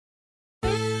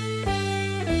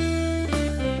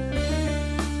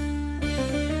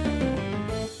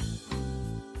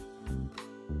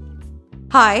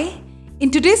Hi, in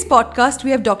today's podcast,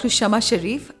 we have Dr. Shama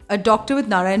Shareef, a doctor with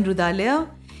Narayan Hrudayalaya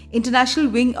International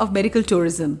Wing of Medical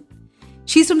Tourism.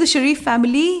 She's from the Shareef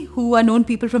family, who are known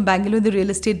people from Bangalore in the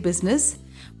real estate business.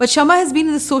 But Shama has been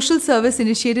in the social service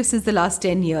initiative since the last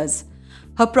 10 years.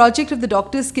 Her project of the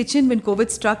doctor's kitchen, when COVID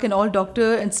struck and all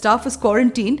doctor and staff was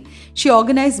quarantined, she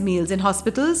organized meals in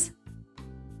hospitals,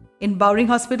 in Bowring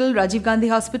Hospital, Rajiv Gandhi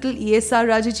Hospital, ESR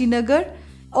Rajaji Nagar,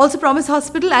 also Promise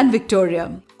Hospital and Victoria,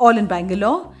 all in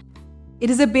Bangalore. It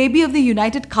is a baby of the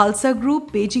United Khalsa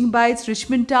Group. Beijing Bites,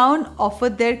 Richmond Town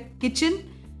offered their kitchen.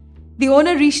 The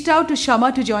owner reached out to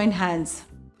Shama to join hands.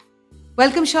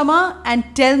 Welcome, Shama, and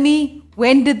tell me,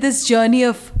 when did this journey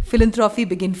of philanthropy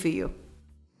begin for you?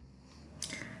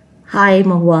 Hi,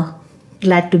 Mahua.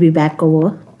 Glad to be back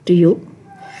over to you.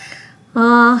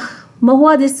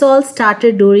 Mahua, this all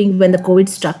started during when the COVID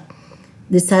struck.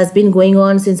 This has been going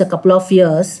on since a couple of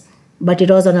years, but it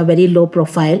was on a very low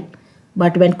profile.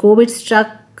 But when COVID struck,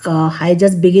 I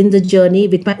just began the journey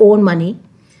with my own money.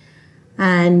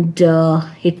 And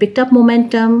it picked up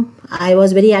momentum. I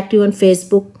was very active on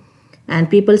Facebook, and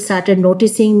people started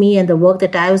noticing me and the work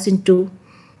that I was into.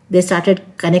 They started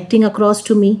connecting across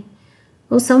to me.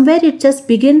 So somewhere it just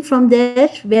began from there,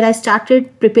 where I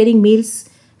started preparing meals,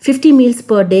 50 meals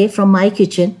per day from my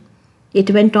kitchen. It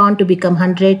went on to become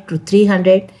 100 to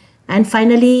 300, and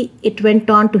finally it went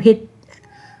on to hit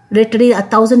literally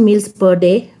 1,000 meals per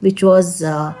day, which was,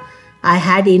 I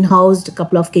had in-housed a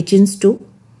couple of kitchens too.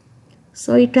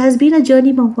 So it has been a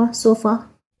journey, Mahua, so far.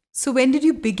 So when did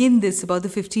you begin this about the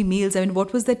 50 meals? I mean,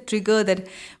 what was that trigger that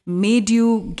made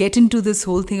you get into this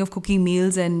whole thing of cooking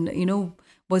meals? And,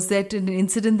 was that an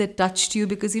incident that touched you?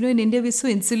 Because, in India, we're so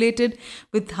insulated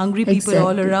with hungry people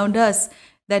all around us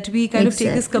that we kind of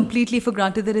take this completely for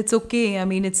granted that it's okay. I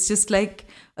mean, it's just like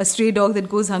a stray dog that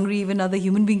goes hungry. Even another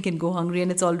human being can go hungry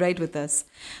and it's all right with us.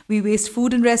 We waste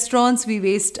food in restaurants. We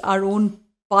waste our own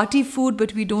party food,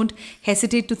 but we don't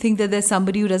hesitate to think that there's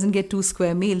somebody who doesn't get 2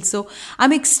 square meals. So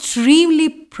I'm extremely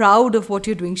proud of what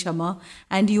you're doing, Shama,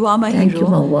 and you are my hero. Thank you,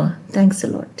 Mahua. Thanks a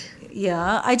lot.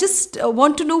 Yeah, I just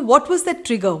want to know, what was that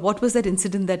trigger? What was that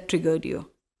incident that triggered you?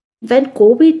 When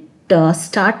COVID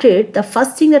started, the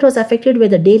first thing that was affected were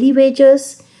the daily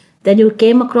wages. Then you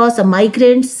came across the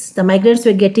migrants. The migrants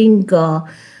were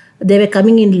they were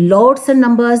coming in loads and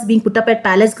numbers, being put up at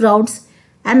palace grounds.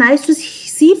 And I used to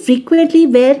see frequently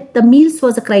where the meals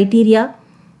was a criteria.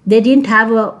 They didn't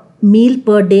have a meal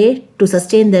per day to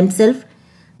sustain themselves.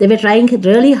 They were trying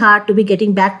really hard to be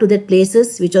getting back to their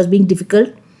places, which was being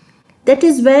difficult. That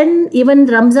is when even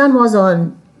Ramzan was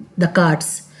on the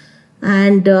cards.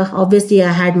 And obviously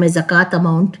I had my zakat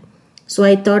amount. So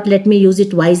I thought, let me use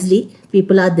it wisely.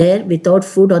 People are there without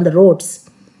food on the roads.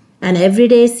 And every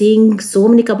day seeing so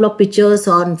many couple of pictures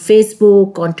on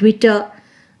Facebook, on Twitter,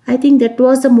 I think that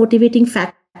was the motivating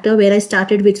factor where I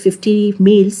started with 50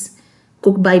 meals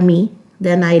cooked by me.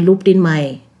 Then I looped in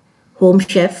my home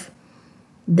chef.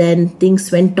 Then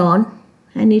things went on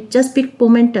and it just picked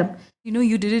momentum.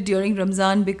 You did it during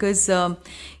Ramzan because,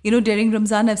 during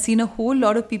Ramzan, I've seen a whole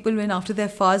lot of people when after their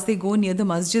fast, they go near the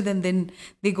masjid and then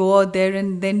they go out there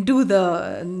and then do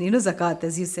the, zakat,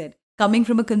 as you said. Coming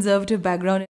from a conservative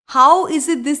background, how is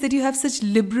it this that you have such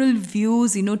liberal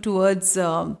views, towards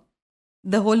the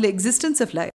whole existence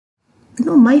of life?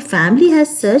 No, my family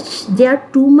has such, they are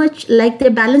too much like they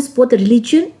balance both the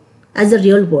religion as the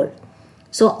real world.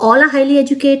 So all are highly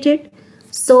educated.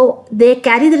 So they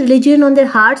carry the religion on their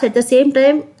hearts. At the same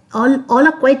time, all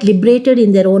are quite liberated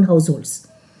in their own households.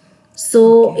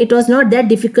 So It was not that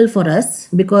difficult for us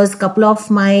because a couple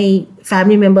of my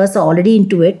family members are already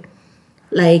into it.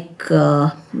 Like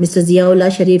Mr.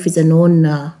 Ziaullah Sharif is a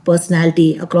known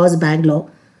personality across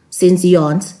Bangalore since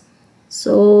eons.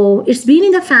 So it's been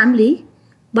in the family.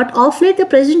 But of late, the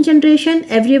present generation,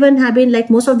 everyone have been like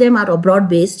most of them are abroad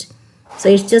based. So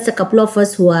it's just a couple of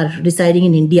us who are residing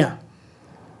in India.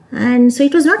 And so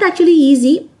it was not actually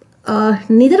easy,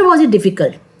 neither was it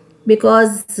difficult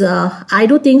because I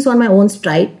do things on my own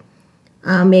stride.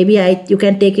 Maybe you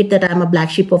can take it that I'm a black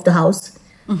sheep of the house.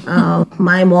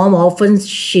 My mom often,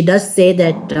 she does say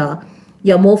that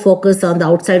you're more focused on the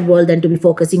outside world than to be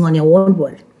focusing on your own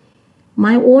world.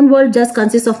 My own world just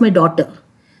consists of my daughter.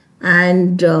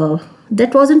 And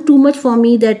that wasn't too much for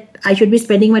me that I should be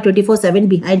spending my 24/7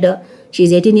 behind her.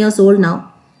 She's 18 years old now.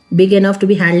 Big enough to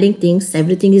be handling things.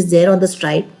 Everything is there on the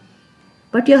stride.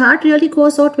 But your heart really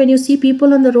goes out when you see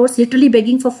people on the roads literally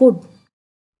begging for food.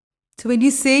 So when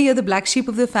you say you're the black sheep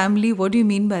of the family, what do you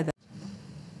mean by that?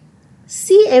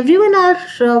 See, everyone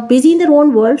are busy in their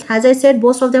own world. As I said,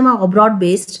 most of them are abroad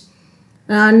based.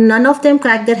 None of them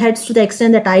crack their heads to the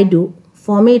extent that I do.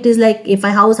 For me, it is like if I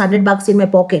house $100 in my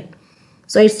pocket.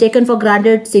 So it's taken for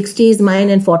granted 60 is mine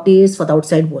and 40 is for the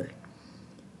outside world.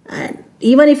 And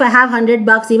even if I have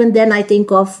 $100, even then I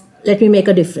think of, let me make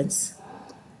a difference.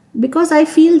 Because I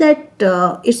feel that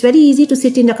it's very easy to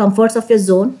sit in the comforts of your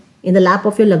zone, in the lap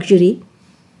of your luxury,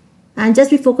 and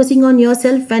just be focusing on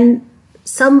yourself when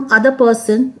some other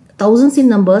person, thousands in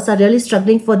numbers, are really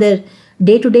struggling for their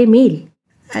day-to-day meal.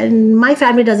 And my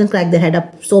family doesn't crack their head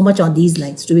up so much on these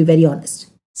lines, to be very honest.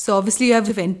 So obviously you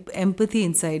have empathy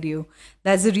inside you.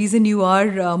 That's the reason you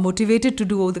are motivated to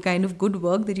do all the kind of good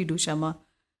work that you do, Shama.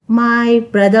 My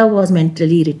brother was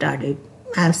mentally retarded.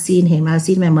 I've seen him. I've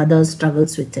seen my mother's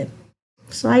struggles with him.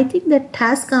 So I think that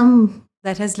has come.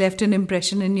 That has left an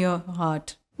impression in your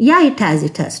heart. Yeah, it has.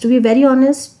 It has. To be very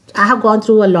honest, I have gone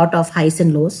through a lot of highs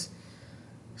and lows.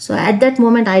 So at that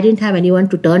moment, I didn't have anyone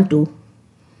to turn to.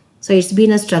 So it's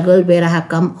been a struggle where I have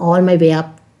come all my way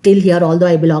up till here, although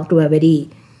I belong to a very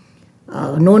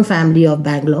known family of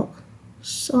Bangalore.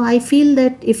 So I feel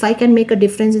that if I can make a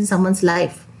difference in someone's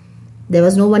life, there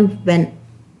was no one when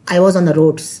I was on the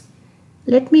roads.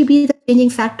 Let me be the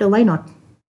changing factor. Why not?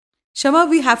 Shama,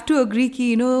 we have to agree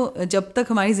कि जब तक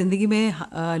हमारी जिंदगी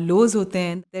में lows होते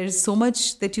हैं, there is so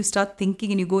much that you start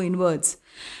thinking and you go inwards.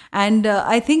 And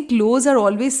I think lows are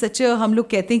always such a, हम लोग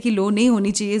कहते हैं कि low नहीं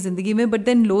होनी चाहिए जिंदगी में, but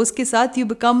then lows के साथ you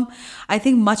become, I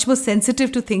think, much more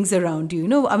sensitive to things around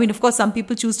you. I mean, of course, some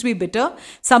people choose to be bitter,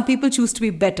 some people choose to be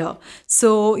better.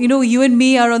 So, you and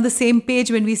me are on the same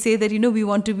page when we say that, we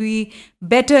want to be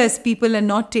better as people and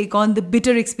not take on the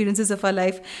bitter experiences of our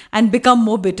life and become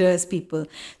more bitter as people.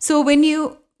 So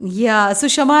so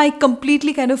Shama, I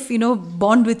completely kind of,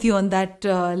 bond with you on that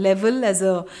level as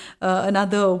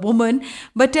another woman.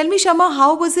 But tell me, Shama,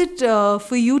 how was it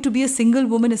for you to be a single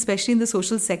woman, especially in the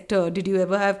social sector? Did you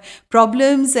ever have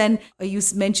problems? And you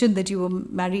mentioned that you were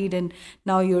married and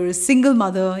now you're a single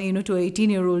mother, to an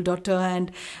 18-year-old daughter.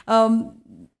 And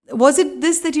was it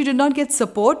this that you did not get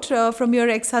support from your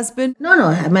ex-husband? No,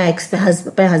 my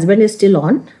husband is still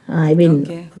on. I mean,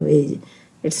 okay.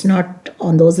 It's not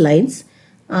on those lines.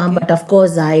 Okay. But of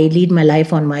course, I lead my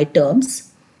life on my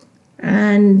terms.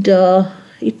 And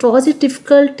was it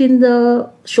difficult in the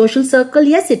social circle?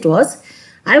 Yes, it was.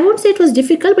 I won't say it was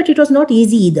difficult, but it was not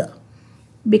easy either.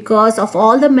 Because of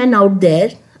all the men out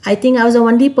there, I think I was the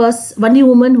only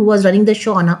woman who was running the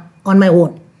show on my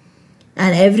own.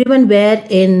 And everyone were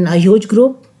in a huge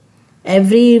group.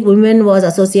 Every woman was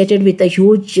associated with a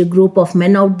huge group of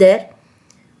men out there.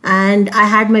 And I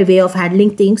had my way of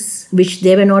handling things, which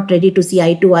they were not ready to see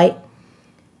eye to eye.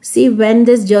 See, when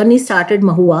this journey started,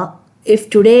 Mahua, if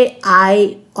today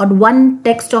on one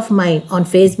text of mine on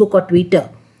Facebook or Twitter,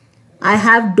 I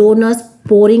have donors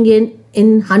pouring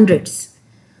in hundreds.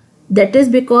 That is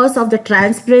because of the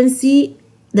transparency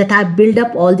that I built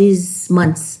up all these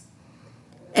months.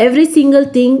 Every single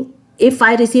thing, if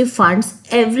I receive funds,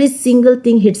 every single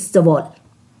thing hits the wall.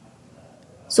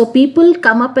 So people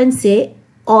come up and say,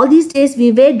 all these days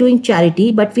we were doing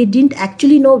charity, but we didn't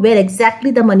actually know where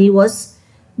exactly the money was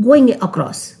going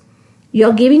across.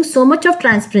 You're giving so much of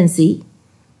transparency.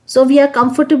 So we are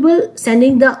comfortable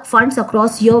sending the funds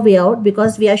across your way out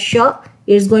because we are sure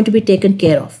it's going to be taken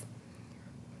care of.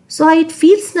 So it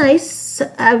feels nice.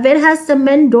 Whereas the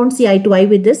men don't see eye to eye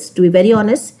with this, to be very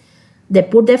honest. They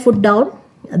put their foot down.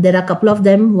 There are a couple of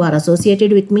them who are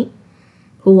associated with me,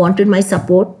 who wanted my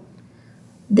support.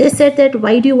 They said that,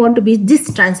 why do you want to be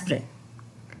this transparent?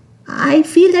 I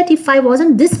feel that if I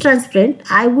wasn't this transparent,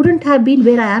 I wouldn't have been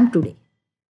where I am today.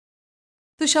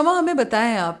 So Shama, हमें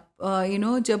बताएं आप,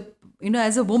 जब,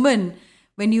 as a woman,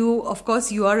 when you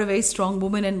are a very strong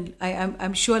woman and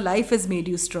I'm sure life has made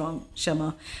you strong,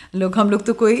 Shama. हम लोग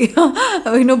तो कोई,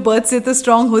 birth से तो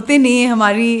strong होते नहीं हैं,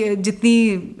 हमारी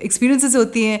जितनी experiences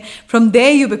होती हैं, from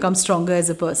there you become stronger as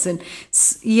a person.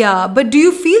 Yeah, but do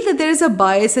you feel that there is a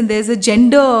bias and there's a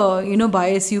gender,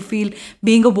 bias you feel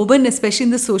being a woman, especially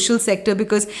in the social sector,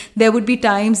 because there would be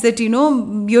times that,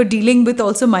 you're dealing with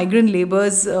also migrant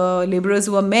laborers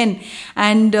who are men,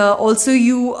 and also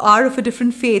you are of a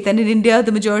different faith, and in India,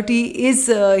 the majority is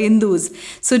Hindus.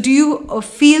 So do you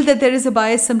feel that there is a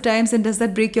bias sometimes, and does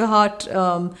that break your heart?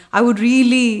 I would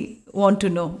really want to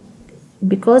know.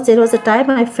 Because there was a time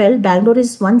I felt Bangalore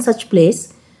is one such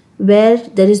place where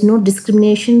there is no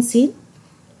discrimination seen.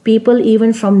 People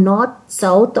even from north,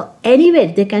 south, or anywhere,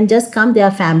 they can just come, they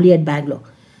are family at Bangalore.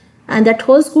 And that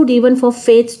holds good even for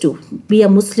faiths too. Be a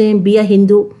Muslim, be a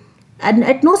Hindu. And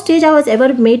at no stage I was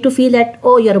ever made to feel that,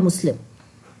 oh, you're a Muslim.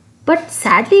 But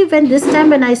sadly,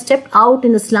 when I stepped out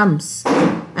in the slums,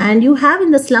 and you have in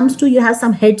the slums too, you have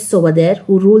some heads over there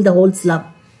who rule the whole slum.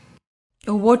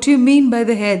 What do you mean by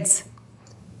the heads?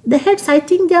 The heads, I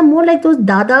think they are more like those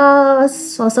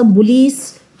dadas or some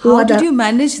bullies. How did you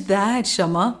manage that,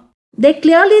 Shama? They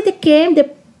came,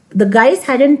 the guys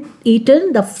hadn't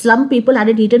eaten, the slum people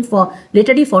hadn't eaten for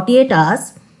literally 48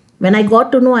 hours. When I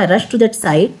got to know, I rushed to that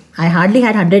site. I hardly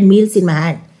had 100 meals in my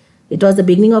hand. It was the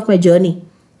beginning of my journey.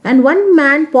 And one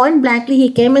man, point blankly,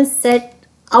 he came and said,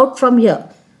 out from here,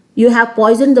 you have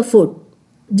poisoned the food.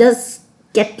 Just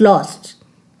get lost.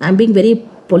 I'm being very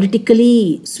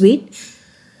politically sweet.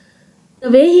 The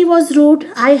way he was rude,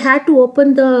 I had to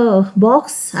open the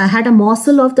box. I had a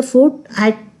morsel of the food.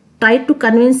 I tried to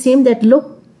convince him that,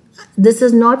 look, this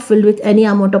is not filled with any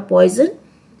amount of poison.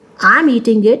 I'm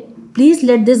eating it. Please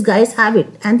let these guys have it.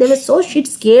 And they were so shit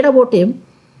scared about him.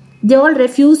 They all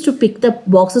refused to pick the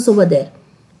boxes over there.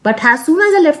 But as soon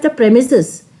as I left the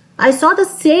premises, I saw the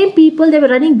same people, they were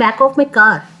running back of my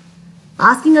car,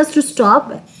 asking us to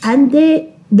stop. And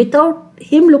they, without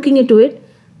him looking into it,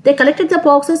 they collected the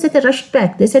boxes and they rushed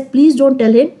back. They said, please don't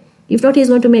tell him. If not, he's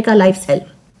going to make our lives hell.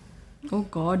 Oh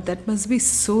God, that must be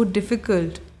so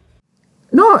difficult.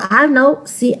 No, I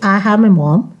have my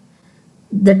mom.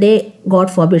 The day,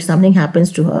 God forbid, something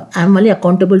happens to her, I'm only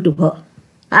accountable to her.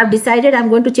 I've decided I'm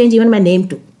going to change even my name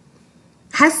too.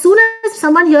 As soon as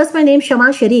someone hears my name, Shama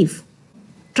Shareef,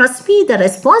 trust me, the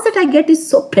response that I get is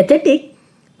so pathetic.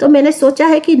 तो मैंने सोचा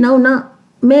है कि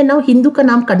मैं हिंदू का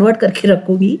नाम convert करके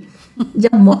रखूंगी.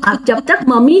 जब तक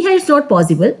मम्मी है, it's not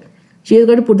possible. She is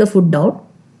going to put the foot down.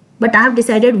 But I have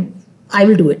decided I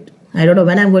will do it. I don't know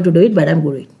when I'm going to do it, but I'm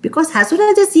going to do it. Because as soon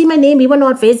as I see my name, even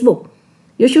on Facebook,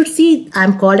 you should see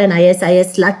I'm called an ISI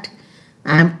slut.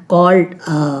 I'm called...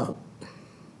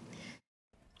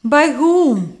 By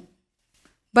whom?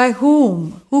 By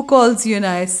whom? Who calls you an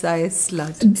ISI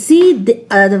slut? See,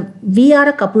 we are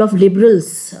a couple of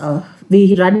liberals.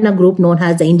 We run a group known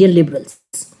as the Indian Liberals.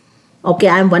 Okay,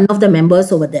 I'm one of the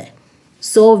members over there.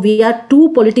 So we are too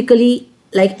politically,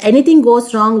 like anything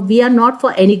goes wrong, we are not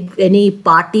for any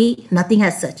party, nothing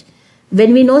as such.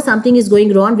 When we know something is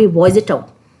going wrong, we voice it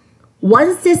out.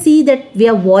 Once they see that we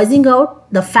are voicing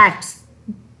out the facts,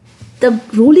 the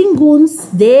ruling goons,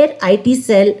 their IT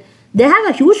cell, they have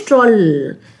a huge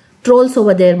trolls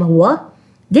over there, Mahua.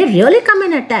 They really come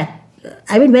and attack.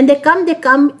 I mean, when they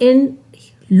come in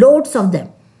loads of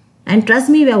them. And trust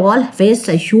me, we have all faced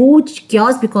a huge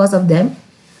chaos because of them.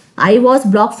 I was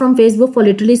blocked from Facebook for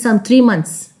literally some 3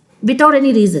 months without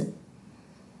any reason.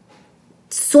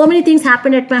 So many things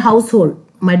happened at my household.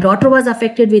 My daughter was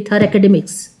affected with her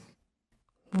academics.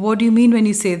 What do you mean when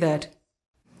you say that?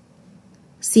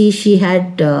 See, she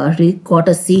had got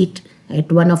a seat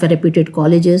at one of the reputed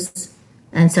colleges,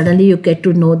 and suddenly you get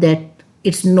to know that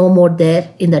it's no more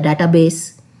there in the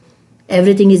database.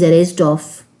 Everything is erased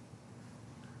off.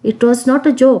 It was not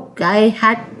a joke. I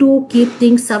had to keep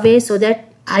things away so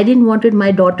that I didn't want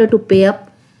my daughter to pay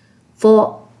up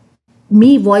for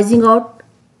me voicing out,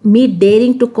 me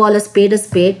daring to call a spade a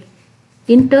spade.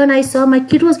 In turn, I saw my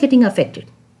kid was getting affected.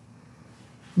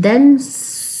 Then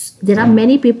there are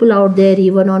many people out there,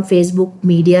 even on Facebook,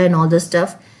 media and all the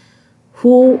stuff,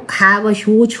 who have a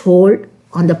huge hold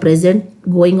on the present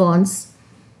going-ons,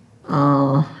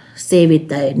 say with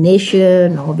the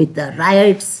nation or with the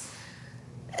riots.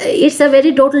 It's a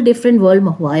very total different world,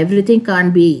 Mahua. Everything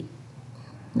can't be,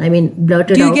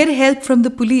 blurted out. Do you get help from the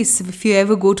police if you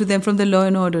ever go to them from the law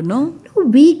and order, no? No,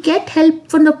 we get help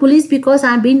from the police because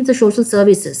I've been in the social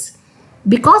services.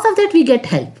 Because of that, we get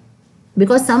help.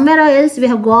 Because somewhere else we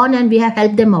have gone and we have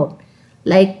helped them out.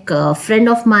 Like a friend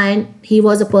of mine, he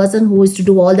was a person who used to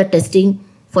do all the testing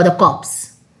for the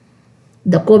cops.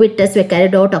 The COVID tests were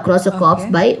carried out across the cops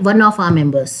by one of our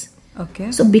members.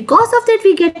 Okay. So because of that,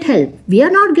 we get help. We are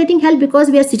not getting help because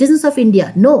we are citizens of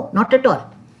India. No, not at all.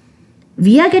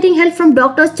 We are getting help from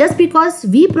doctors just because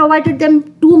we provided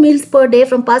them 2 meals per day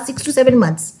from past 6 to 7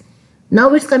 months.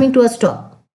 Now it's coming to a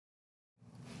stop.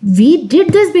 We did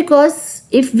this because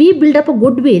if we build up a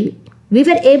goodwill, we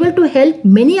were able to help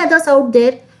many others out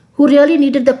there who really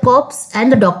needed the cops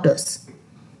and the doctors.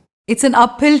 It's an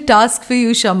uphill task for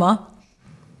you, Shama.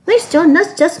 No,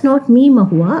 it's just not me,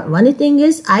 Mahua. One thing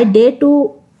is, I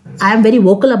am very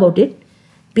vocal about it.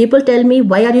 People tell me,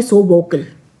 why are you so vocal?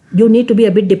 You need to be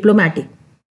a bit diplomatic.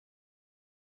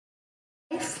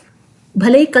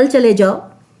 Bhale hi kal chale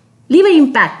jao, leave an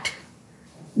impact.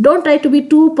 Don't try to be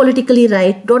too politically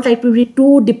right. Don't try to be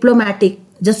too diplomatic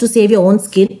just to save your own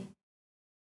skin.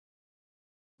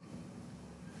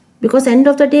 Because end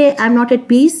of the day, I'm not at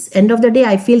peace. End of the day,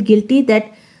 I feel guilty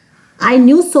that I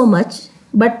knew so much,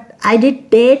 but I did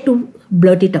dare to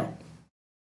blurt it out.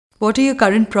 What are your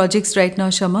current projects right now,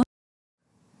 Shama?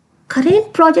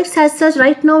 Current projects as such,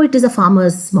 right now it is a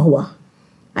farmer's Mahua.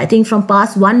 I think from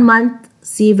past 1 month,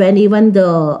 see, when even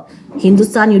the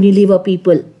Hindustan Unilever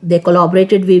people, they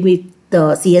collaborated with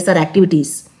the CSR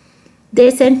activities.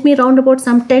 They sent me around about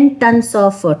some 10 tons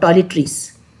of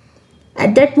toiletries.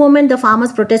 At that moment, the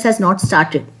farmers' protest has not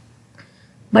started.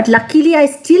 But luckily, I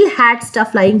still had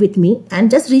stuff lying with me. And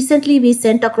just recently, we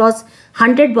sent across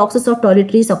 100 boxes of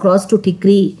toiletries across to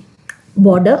Tikri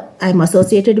border. I'm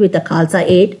associated with the Khalsa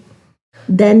Aid.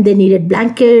 Then they needed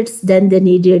blankets. Then they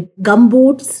needed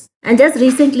gumboots. And just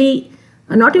recently,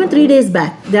 not even 3 days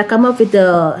back, they have come up with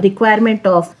the requirement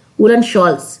of woolen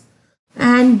shawls.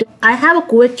 And I have a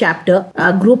Kuwait chapter,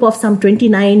 a group of some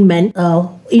 29 men,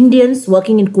 Indians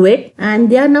working in Kuwait. And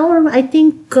they are now, I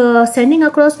think, sending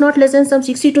across not less than some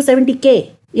 60 to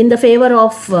 70K in the favor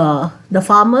of the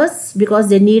farmers, because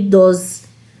they need those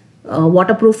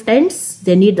waterproof tents.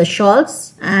 They need the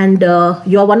shawls. And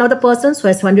you're one of the persons who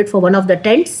has funded for one of the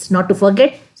tents, not to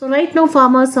forget. So right now,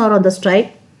 farmers are on the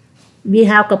strike. We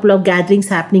have a couple of gatherings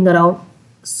happening around.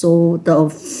 So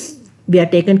we are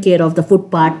taking care of the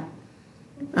food part.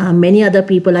 Many other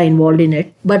people are involved in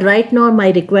it. But right now, my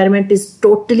requirement is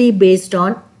totally based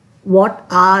on what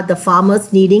are the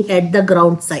farmers needing at the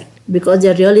ground site, because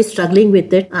they're really struggling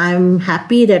with it. I'm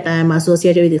happy that I'm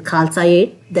associated with Khalsa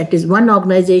Aid. That is one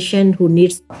organization who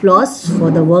needs applause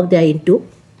for the work they're into.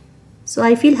 So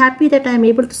I feel happy that I'm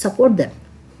able to support them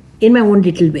in my own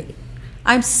little way.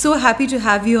 I'm so happy to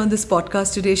have you on this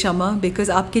podcast today, Shama, because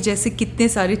आपके जैसे कितने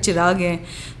सारे चिराग हैं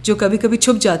जो कभी कभी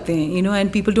छुप जाते हैं,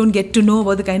 and people don't get to know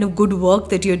about the kind of good work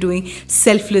that you're doing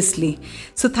selflessly.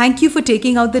 So thank you for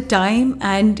taking out the time,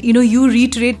 and you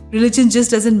reiterate religion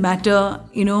just doesn't matter,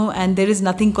 and there is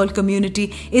nothing called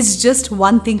community. It's just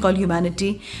one thing called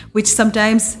humanity, which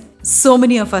sometimes so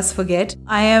many of us forget.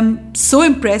 I am so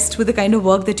impressed with the kind of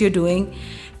work that you're doing.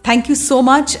 Thank you so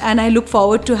much, and I look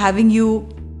forward to having you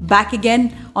back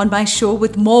again on my show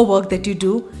with more work that you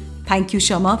do. Thank you,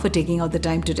 Shama, for taking out the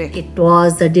time today. It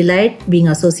was a delight being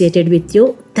associated with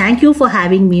you. Thank you for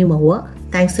having me, Mahua.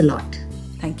 Thanks a lot.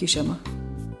 Thank you, Shama.